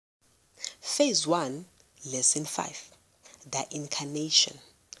Phase 1, Lesson 5, the Incarnation,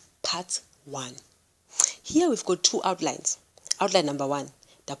 Part 1. Here we've got two outlines. Outline number 1,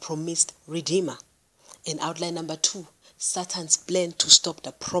 the promised Redeemer. And outline number 2, Satan's plan to stop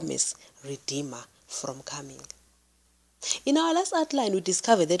the promised Redeemer from coming. In our last outline, we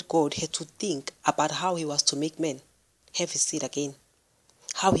discovered that God had to think about how he was to make man have his seed again,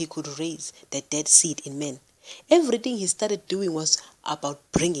 how he could raise the dead seed in men. Everything he started doing was about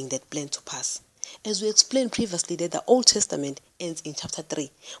bringing that plan to pass. As we explained previously, that the Old Testament ends in chapter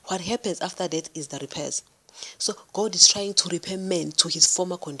 3. What happens after that is the repairs. So God is trying to repair man to his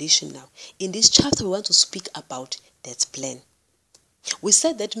former condition now. In this chapter, we want to speak about that plan. We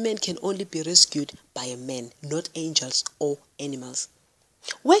said that man can only be rescued by a man, not angels or animals.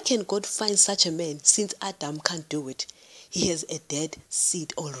 Where can God find such a man since Adam can't do it? He has a dead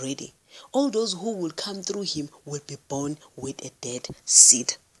seed already. All those who will come through him will be born with a dead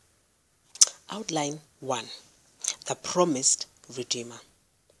seed. Outline 1. The promised Redeemer.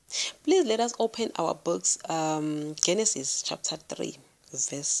 Please let us open our books, Genesis chapter 3,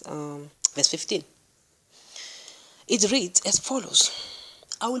 verse 15. It reads as follows: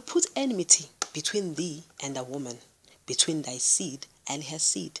 I will put enmity between thee and the woman, between thy seed and her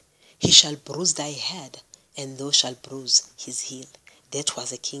seed. He shall bruise thy head, and thou shalt bruise his heel. That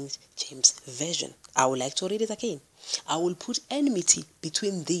was a King James Version. I would like to read it again. I will put enmity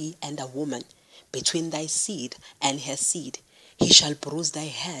between thee and the woman, between thy seed and her seed. He shall bruise thy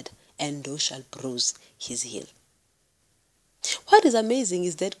head, and thou shalt bruise his heel. What is amazing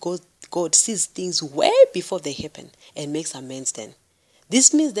is that God sees things way before they happen and makes amends then.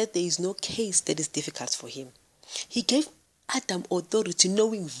 This means that there is no case that is difficult for him. He gave Adam authority,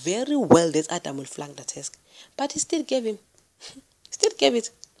 knowing very well that Adam will flunk the task, but he still gave it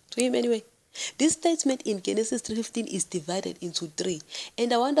to him anyway. This statement in Genesis 3:15 is divided into 3,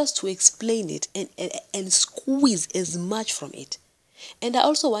 and I want us to explain it and squeeze as much from it. And I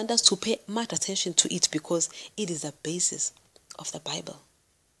also want us to pay much attention to it because it is the basis of the Bible.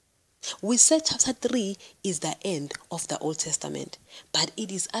 We said chapter 3 is the end of the Old Testament, but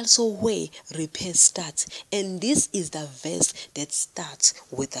it is also where repair starts, and this is the verse that starts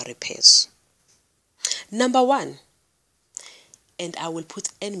with the repairs. Number 1, and I will put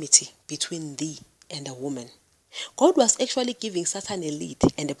enmity between thee and the woman. God was actually giving Satan a lead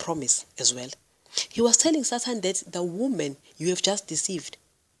and a promise as well. He was telling Satan that the woman you have just deceived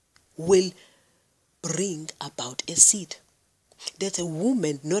will bring about a seed. That a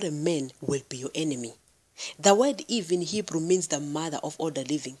woman, not a man, will be your enemy. The word Eve in Hebrew means the mother of all the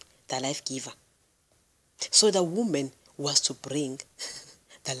living, the life giver. So the woman was to bring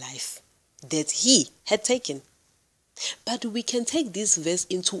the life that he had taken. But we can take this verse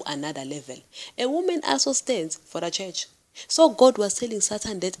into another level. A woman also stands for the church. So God was telling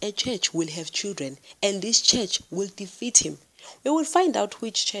Satan that a church will have children, and this church will defeat him. We will find out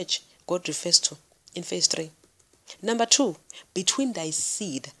which church God refers to in phase 3. Number 2, between thy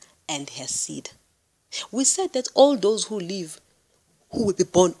seed and her seed. We said that all those who live, who will be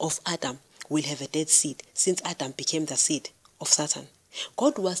born of Adam, will have a dead seed, since Adam became the seed of Satan.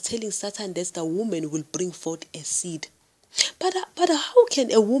 God was telling Satan that the woman will bring forth a seed. But how can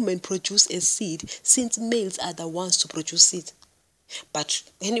a woman produce a seed, since males are the ones to produce seed? But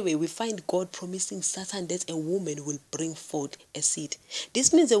anyway, we find God promising Satan that a woman will bring forth a seed.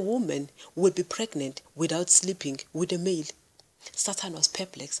 This means a woman will be pregnant without sleeping with a male. Satan was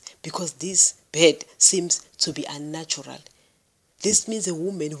perplexed because this birth seems to be unnatural. This means a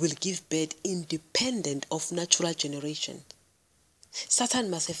woman will give birth independent of natural generation. Satan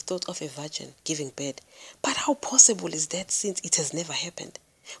must have thought of a virgin giving birth. But how possible is that, since it has never happened?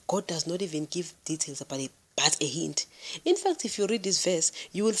 God does not even give details about it, but a hint. In fact, if you read this verse,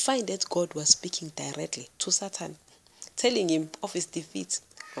 you will find that God was speaking directly to Satan, telling him of his defeat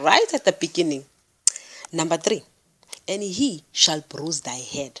right at the beginning. Number 3, and he shall bruise thy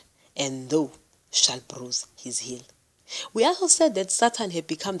head, and thou shalt bruise his heel. We also said that Satan had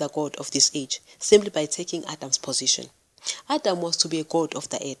become the god of this age simply by taking Adam's position. Adam was to be a god of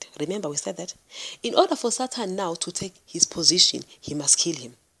the earth. Remember, we said that? In order for Satan now to take his position, he must kill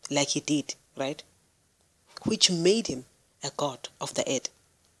him, like he did, right? Which made him a god of the earth.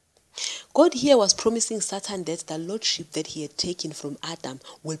 God here was promising Satan that the lordship that he had taken from Adam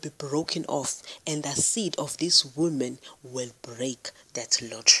will be broken off, and the seed of this woman will break that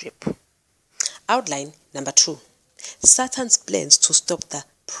lordship. Outline number 2. Satan's plans to stop the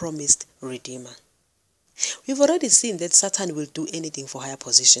promised Redeemer. We've already seen that Satan will do anything for higher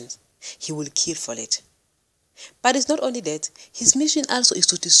positions. He will kill for it. But it's not only that. His mission also is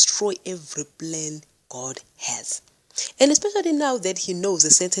to destroy every plan God has. And especially now that he knows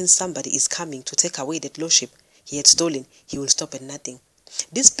a certain somebody is coming to take away that lordship he had stolen, he will stop at nothing.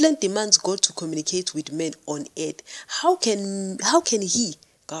 This plan demands God to communicate with men on earth. How can he,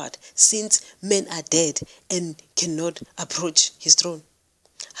 God, since men are dead and cannot approach his throne?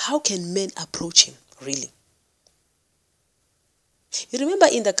 How can men approach him, really? You remember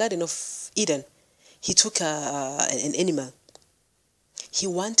in the Garden of Eden, he took an animal. He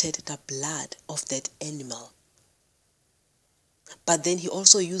wanted the blood of that animal. But then he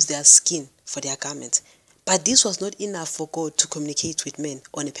also used their skin for their garments. But this was not enough for God to communicate with men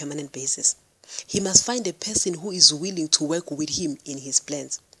on a permanent basis. He must find a person who is willing to work with him in his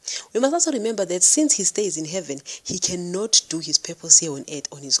plans. We must also remember that since he stays in heaven, he cannot do his purpose here on earth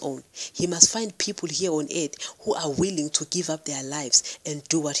on his own. He must find people here on earth who are willing to give up their lives and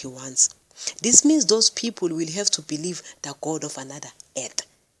do what he wants. This means those people will have to believe the God of another earth.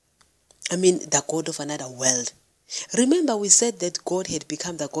 The God of another world. Remember, we said that God had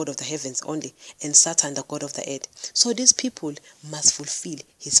become the God of the heavens only, and Satan the God of the earth. So these people must fulfill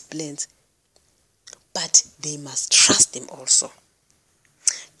his plans, but they must trust him also.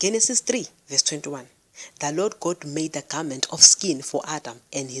 Genesis 3 verse 21. The Lord God made a garment of skin for Adam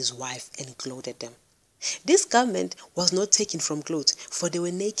and his wife and clothed them. This garment was not taken from clothes, for they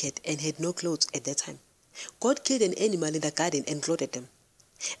were naked and had no clothes at that time. God killed an animal in the garden and clothed them.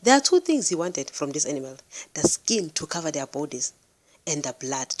 There are two things he wanted from this animal: the skin to cover their bodies and the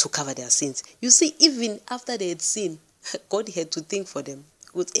blood to cover their sins. You see, even after they had sinned, God had to think for them.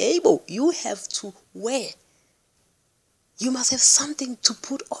 With Abel, you have to wear. You must have something to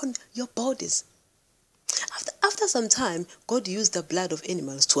put on your bodies. After some time, God used the blood of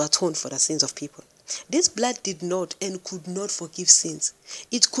animals to atone for the sins of people. This blood did not and could not forgive sins.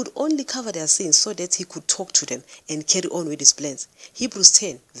 It could only cover their sins so that he could talk to them and carry on with his plans. Hebrews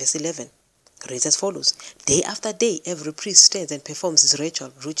 10 verse 11 reads as follows: Day after day, every priest stands and performs his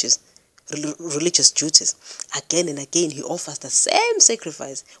religious duties. Again and again, he offers the same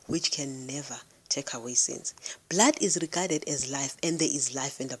sacrifice, which can never take away sins. Blood is regarded as life, and there is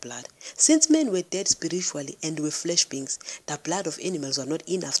life in the blood. Since men were dead spiritually and were flesh beings, the blood of animals were not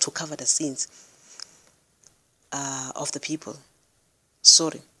enough to cover the sins of the people.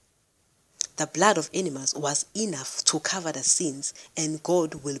 The blood of animals was enough to cover the sins, and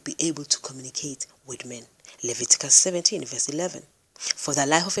God will be able to communicate with men. Leviticus 17 verse 11. For the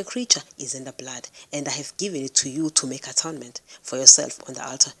life of a creature is in the blood, and I have given it to you to make atonement for yourself on the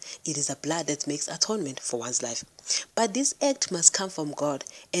altar. It is the blood that makes atonement for one's life. But this act must come from God,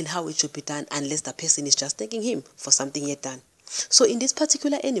 and how it should be done unless the person is just thanking him for something he had done. So in this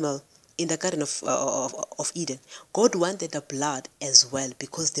particular animal, in the Garden of Eden, God wanted the blood as well,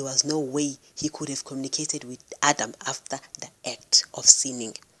 because there was no way he could have communicated with Adam after the act of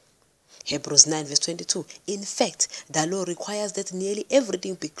sinning. Hebrews 9 verse 22. In fact, the law requires that nearly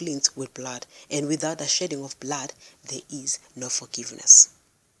everything be cleansed with blood, and without the shedding of blood, there is no forgiveness.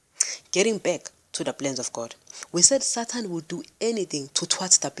 Getting back to the plans of God, we said Satan would do anything to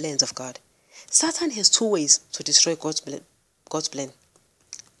thwart the plans of God. Satan has two ways to destroy God's plan.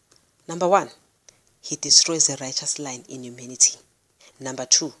 Number 1, he destroys the righteous line in humanity. Number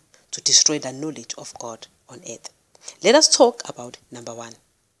 2, to destroy the knowledge of God on earth. Let us talk about number 1.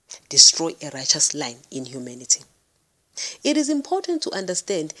 Destroy a righteous line in humanity. It is important to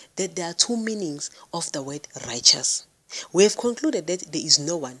understand that there are two meanings of the word righteous. We have concluded that there is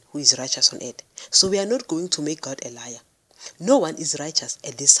no one who is righteous on earth, so we are not going to make God a liar. No one is righteous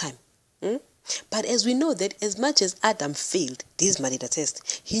at this time. But as we know that as much as Adam failed dismally the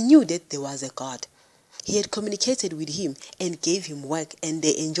test, he knew that there was a God. He had communicated with him and gave him work, and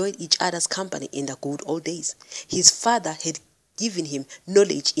they enjoyed each other's company in the good old days. His father had given him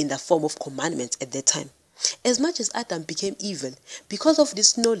knowledge in the form of commandments at that time. As much as Adam became evil, because of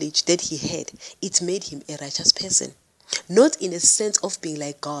this knowledge that he had, it made him a righteous person. Not in a sense of being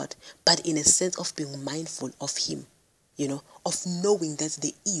like God, but in a sense of being mindful of him, of knowing that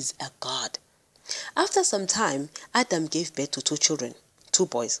there is a God. After some time, Adam gave birth to 2 children, 2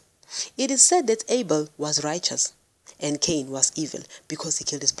 boys. It is said that Abel was righteous and Cain was evil because he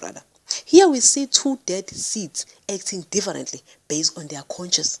killed his brother. Here we see 2 dead seeds acting differently based on their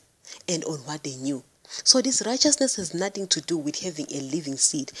conscience and on what they knew. So this righteousness has nothing to do with having a living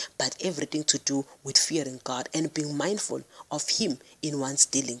seed, but everything to do with fearing God and being mindful of him in one's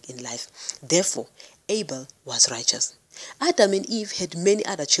dealing in life. Therefore, Abel was righteous. Adam and Eve had many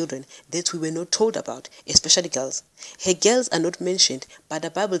other children that we were not told about, especially girls. Her girls are not mentioned, but the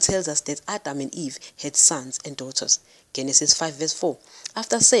Bible tells us that Adam and Eve had sons and daughters. Genesis 5 verse 4.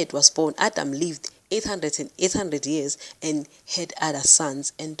 After Seth was born, Adam lived 800 years and had other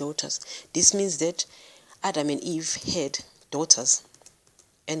sons and daughters. This means that Adam and Eve had daughters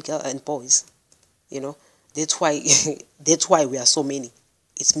and girls and boys. That's why that's why we are so many.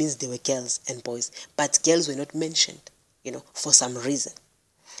 It means they were girls and boys, but girls were not mentioned, for some reason.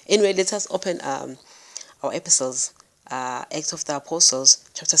 Anyway, let us open our epistles. Acts of the Apostles,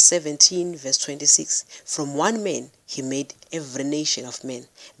 chapter 17, verse 26. From one man he made every nation of men,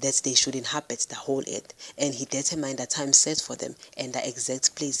 that they should inhabit the whole earth, and he determined the time set for them and the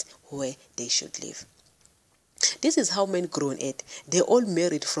exact place where they should live. This is how men grow on earth. They all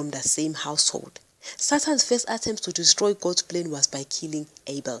married from the same household. Satan's first attempt to destroy God's plan was by killing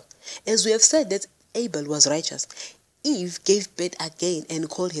Abel. As we have said that Abel was righteous, Eve gave birth again and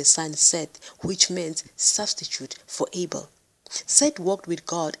called his son Seth, which meant substitute for Abel. Seth walked with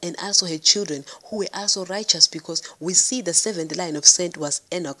God and also had children who were also righteous, because we see the seventh line of Seth was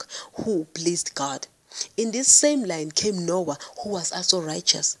Enoch, who pleased God. In this same line came Noah, who was also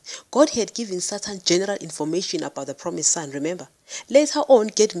righteous. God had given Satan general information about the promised son, remember? Later on,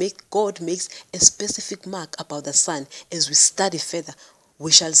 God makes a specific mark about the son. As we study further,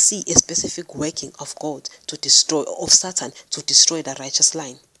 we shall see a specific working of Satan to destroy the righteous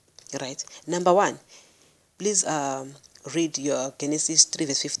line. Right? Number 1, please read your Genesis 3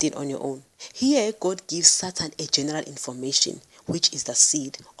 verse 15 on your own. Here, God gives Satan a general information, which is the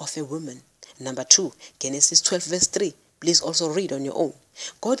seed of a woman. Number 2, Genesis 12 verse 3. Please also read on your own.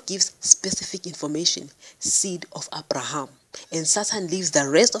 God gives specific information, seed of Abraham. And Satan leaves the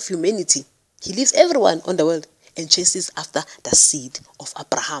rest of humanity. He leaves everyone on the world and chases after the seed of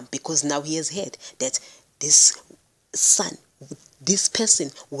Abraham, because now he has heard that this son, this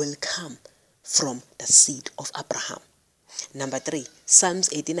person will come from the seed of Abraham. Number 3, Psalms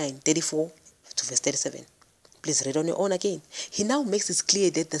 89, 34 to verse 37. Please read on your own again. He now makes it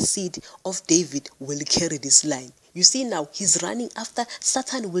clear that the seed of David will carry this line. You see now, he's running after,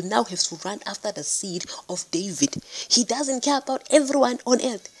 Satan will now have to run after the seed of David. He doesn't care about everyone on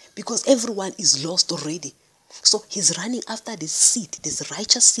earth, because everyone is lost already. So he's running after this seed, this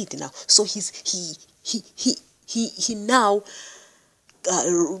righteous seed now. So he now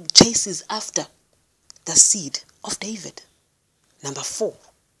chases after the seed of David. Number 4,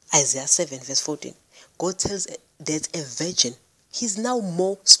 Isaiah 7 verse 14. God tells that a virgin, he's now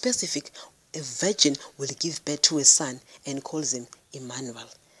more specific, a virgin will give birth to a son and calls him Emmanuel.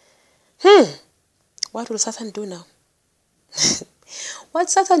 What will Satan do now? What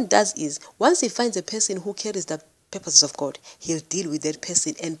Satan does is, once he finds a person who carries the purposes of God, he'll deal with that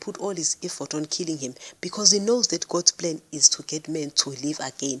person and put all his effort on killing him, because he knows that God's plan is to get men to live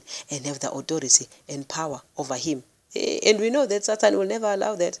again and have the authority and power over him. And we know that Satan will never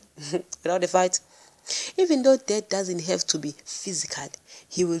allow that without a fight. Even though death doesn't have to be physical,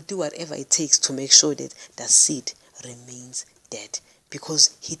 he will do whatever it takes to make sure that the seed remains dead,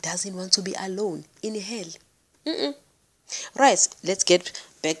 because he doesn't want to be alone in hell. Right, let's get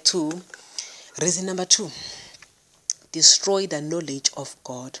back to reason number 2. Destroy the knowledge of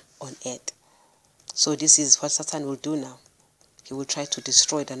God on earth. So this is what Satan will do now. He will try to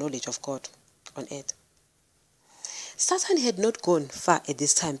destroy the knowledge of God on earth. Satan had not gone far at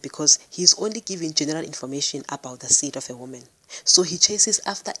this time, because he is only giving general information about the seed of a woman. So he chases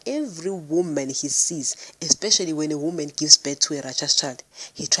after every woman he sees, especially when a woman gives birth to a righteous child.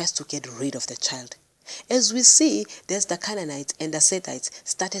 He tries to get rid of the child. As we see, there's the Canaanites and the Sethites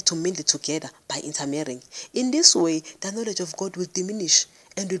started to mingle together by intermarrying. In this way, the knowledge of God will diminish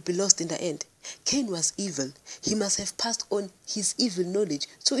and will be lost in the end. Cain was evil. He must have passed on his evil knowledge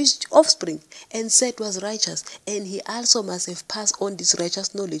to his offspring. And Seth was righteous, and he also must have passed on this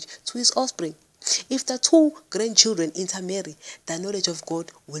righteous knowledge to his offspring. If the 2 grandchildren intermarry, the knowledge of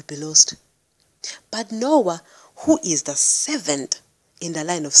God will be lost. But Noah, who is the 7th in the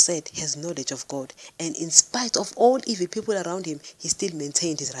line of Seth, has knowledge of God, and in spite of all evil people around him, he still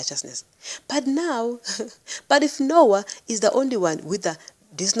maintained his righteousness. But if Noah is the only one with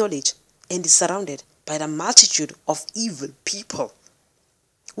this knowledge and is surrounded by the multitude of evil people,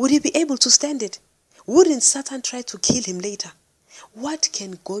 would he be able to stand it? Wouldn't Satan try to kill him later? What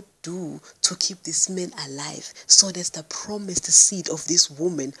can God do to keep this man alive, so that the promised seed of this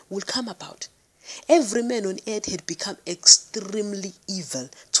woman will come about? Every man on earth had become extremely evil,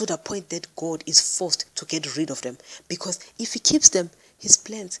 to the point that God is forced to get rid of them, because if he keeps them, his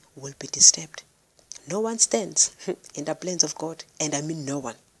plans will be disturbed. No one stands in the plans of God, and I mean no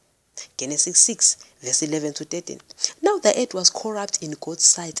one. Genesis 6 verse 11 to 13. Now the earth was corrupt in God's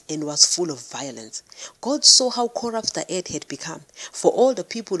sight and was full of violence. God saw how corrupt the earth had become, for all the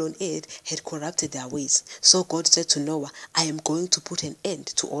people on earth had corrupted their ways. So God said to Noah, I am going to put an end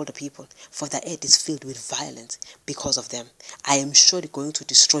to all the people, for the earth is filled with violence because of them. I am surely going to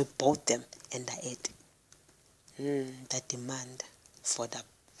destroy both them and the earth. The demand for the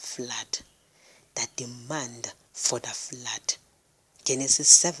flood. The demand for the flood. Genesis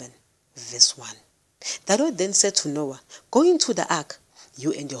 7, verse 1. The Lord then said to Noah, "Go into the ark,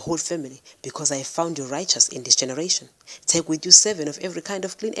 you and your whole family, because I have found you righteous in this generation. Take with you 7 of every kind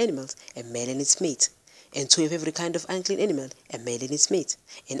of clean animals, a male and its mate, and 2 of every kind of unclean animal, a male and its mate,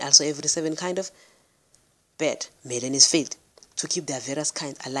 and also every 7 kind of bird, male and its field, to keep their various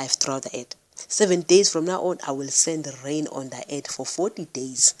kinds alive throughout the earth. 7 days from now on, I will send rain on the earth for 40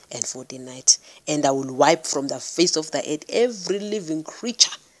 days and 40 nights, and I will wipe from the face of the earth every living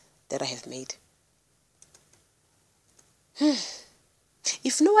creature that I have made."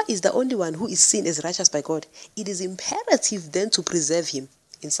 If Noah is the only one who is seen as righteous by God, it is imperative then to preserve him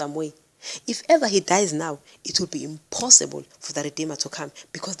in some way. If ever he dies now, it will be impossible for the Redeemer to come,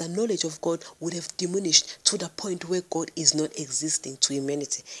 because the knowledge of God would have diminished to the point where God is not existing to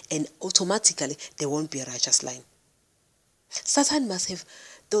humanity, and automatically there won't be a righteous line. Satan must have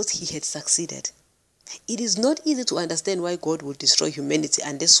thought he had succeeded. It is not easy to understand why God will destroy humanity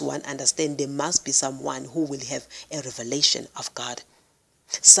unless one understands there must be someone who will have a revelation of God,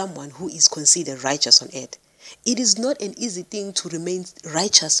 someone who is considered righteous on earth. It is not an easy thing to remain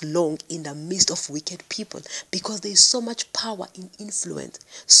righteous long in the midst of wicked people, because there is so much power in influence.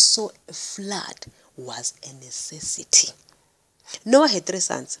 So a flood was a necessity. Noah had 3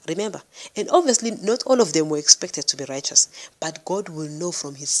 sons, remember, and obviously not all of them were expected to be righteous, but God will know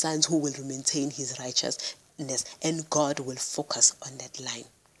from his sons who will maintain his righteousness, and God will focus on that line.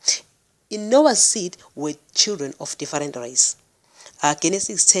 In Noah's seed were children of different race.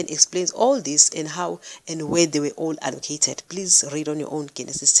 Genesis 10 explains all this and how and where they were all allocated. Please read on your own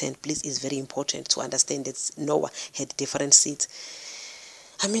Genesis 10. Please, it's very important to understand that Noah had different seeds.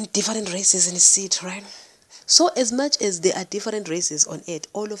 Different races in his seed, right? So as much as there are different races on earth,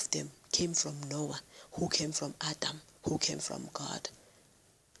 all of them came from Noah, who came from Adam, who came from God.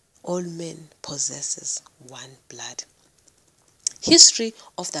 All men possesses one blood. History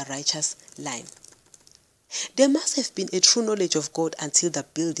of the righteous line. There must have been a true knowledge of God until the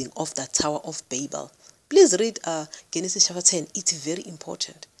building of the Tower of Babel. Please read Genesis chapter 10. It's very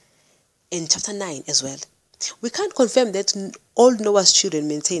important. And chapter 9 as well. We can't confirm that all Noah's children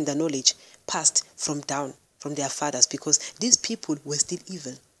maintained the knowledge passed from their fathers, because these people were still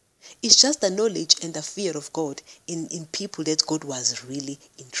evil. It's just the knowledge and the fear of God in people that God was really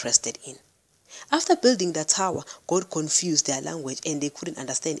interested in. After building the tower, God confused their language and they couldn't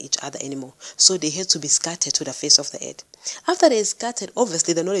understand each other anymore. So they had to be scattered to the face of the earth. After they scattered,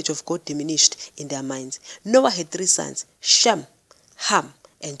 obviously the knowledge of God diminished in their minds. Noah had 3 sons, Shem, Ham,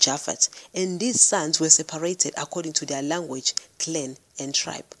 and Japheth. And these sons were separated according to their language, clan, and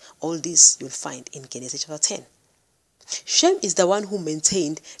tribe. All this you'll find in Genesis chapter 10. Shem is the one who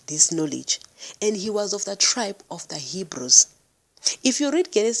maintained this knowledge, and he was of the tribe of the Hebrews. If you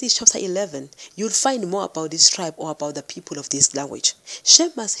read Genesis chapter 11, you'll find more about this tribe or about the people of this language.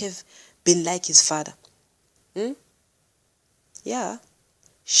 Shem must have been like his father. Yeah,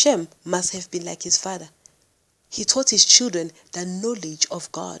 Shem must have been like his father. He taught his children the knowledge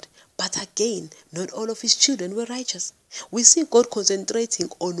of God. But again, not all of his children were righteous. We see God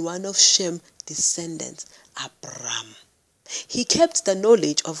concentrating on one of Shem's descendants, Abraham. He kept the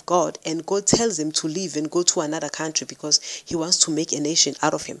knowledge of God, and God tells him to leave and go to another country because he wants to make a nation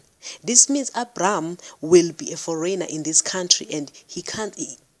out of him. This means Abraham will be a foreigner in this country, and he can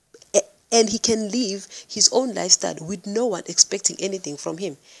live his own lifestyle with no one expecting anything from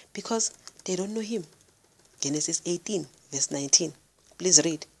him because they don't know him. Genesis 18, verse 19. Please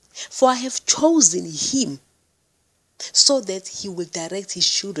read. For I have chosen him so that he will direct his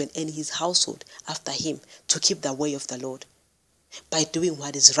children and his household after him to keep the way of the Lord, by doing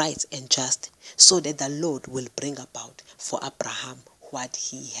what is right and just, so that the Lord will bring about for Abraham what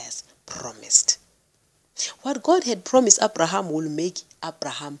he has promised. What God had promised Abraham will make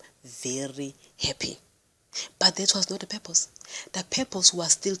Abraham very happy. But that was not the purpose. The purpose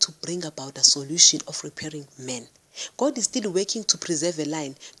was still to bring about the solution of repairing men. God is still working to preserve a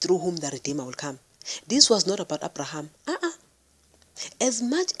line through whom the Redeemer will come. This was not about Abraham. As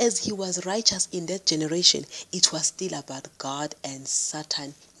much as he was righteous in that generation, it was still about God, and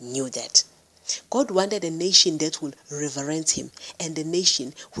Satan knew that. God wanted a nation that will reverence him, and a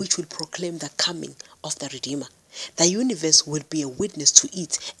nation which will proclaim the coming of the Redeemer. The universe will be a witness to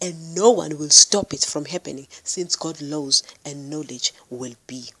it, and no one will stop it from happening, since God's laws and knowledge will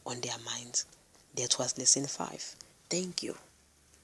be on their minds. That was lesson 5. Thank you.